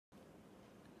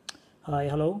Hi,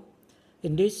 hello.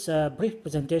 In this brief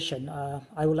presentation,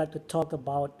 I would like to talk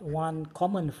about one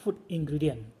common food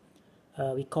ingredient.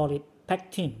 We call it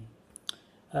pectin.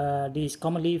 This is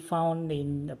commonly found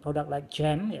in a product like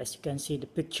jam, as you can see the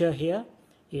picture here,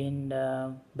 in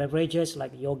beverages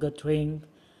like yogurt drink,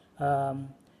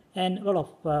 and a lot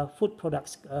of food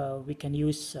products we can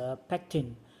use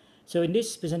pectin. So in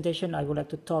this presentation, I would like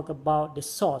to talk about the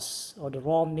source or the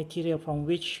raw material from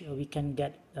which we can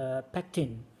get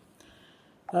pectin.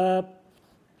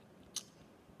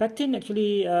 Pectin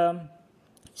actually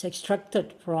is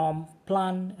extracted from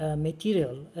plant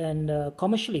material, and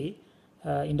commercially,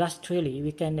 industrially,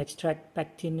 we can extract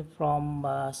pectin from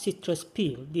citrus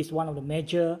peel. This is one of the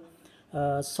major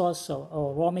source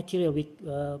or raw material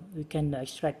we can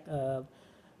extract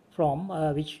from,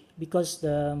 which because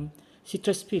the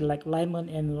citrus peel like lemon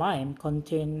and lime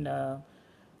contain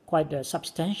quite a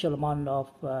substantial amount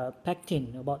of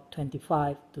pectin, about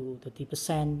 25 to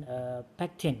 30%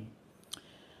 pectin.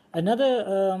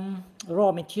 Another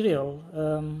raw material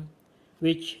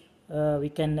which we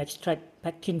can extract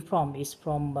pectin from is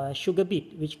from sugar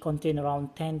beet, which contain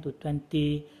around 10 to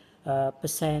 20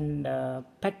 percent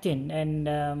pectin.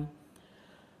 And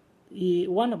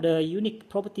one of the unique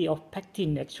property of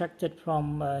pectin extracted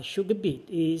from sugar beet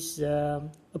is,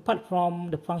 apart from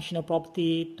the functional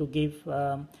property to give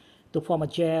to form a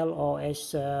gel or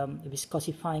as a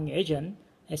viscosifying agent,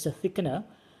 as a thickener,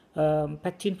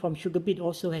 pectin from sugar beet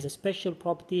also has a special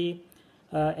property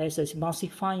as an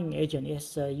emulsifying agent. It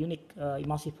has a unique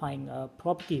emulsifying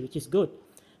property, which is good.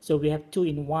 So we have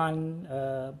two-in-one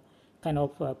kind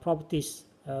of properties,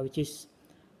 which is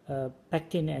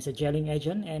pectin as a gelling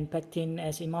agent and pectin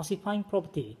as emulsifying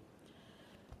property.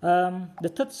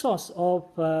 The third source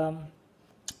of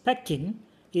pectin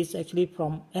is actually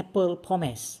from apple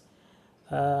pomace.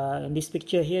 In this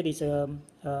picture here is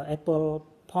apple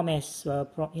pomace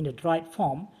in the dried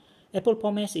form. Apple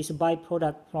pomace is a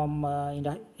byproduct from in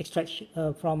the extraction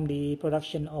from the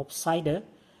production of cider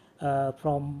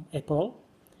from apple.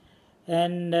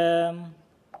 And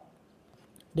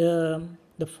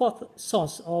the fourth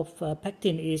source of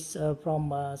pectin is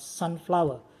from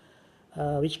sunflower,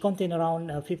 which contain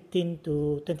around 15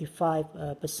 to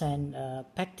 25%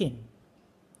 pectin.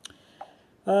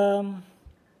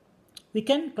 We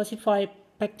can classify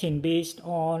pectin based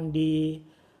on the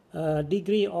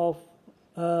degree of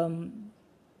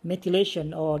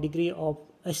methylation or degree of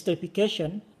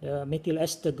esterification, the methyl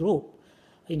ester group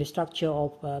in the structure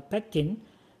of pectin.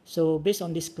 So based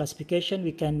on this classification,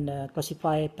 we can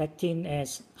classify pectin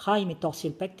as high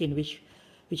methoxyl pectin, which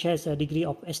has a degree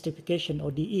of esterification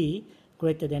or DE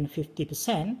greater than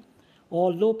 50%,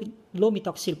 or low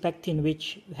methoxyl pectin,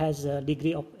 which has a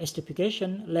degree of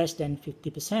esterification less than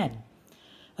 50%.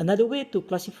 Another way to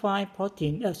classify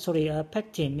pectin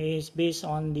is based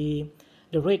on the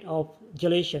rate of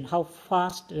gelation, how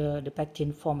fast the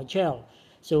pectin form a gel.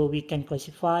 So we can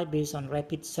classify based on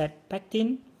rapid set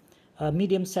pectin,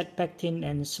 medium set pectin,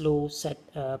 and slow set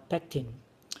pectin.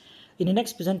 In the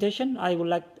next presentation, I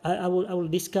will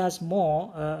discuss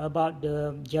more about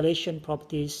the gelation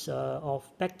properties of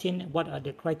pectin. What are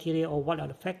the criteria or what are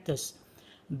the factors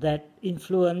that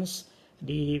influence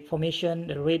the formation,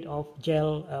 the rate of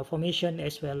gel formation,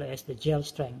 as well as the gel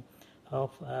strength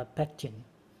of pectin.